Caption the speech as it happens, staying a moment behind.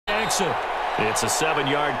makes it. It's a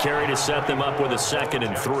 7-yard carry to set them up with a 2nd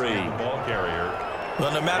and 3. Ball carrier.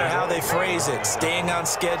 Well, no matter how they phrase it, staying on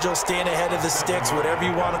schedule, staying ahead of the sticks, whatever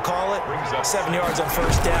you want to call it, 7 yards on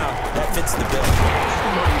first down, that fits the bill.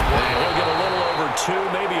 And he'll get a little over 2,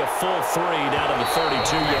 maybe a full 3 down to the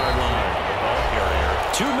 32-yard line. Ball carrier.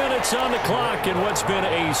 2 minutes on the clock in what's been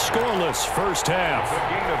a scoreless first half. A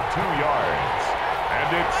gain of 2 yards. And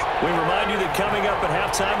it's... We remind you that coming up at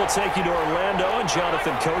halftime, we'll take you to Orlando and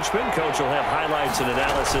Jonathan Coachman. Coach will have highlights and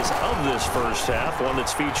analysis of this first half, one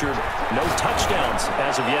that's featured no touchdowns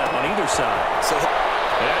as of yet on either side.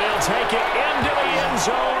 And he'll take it into the end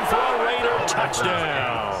zone for a Raider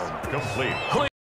touchdown. Complete.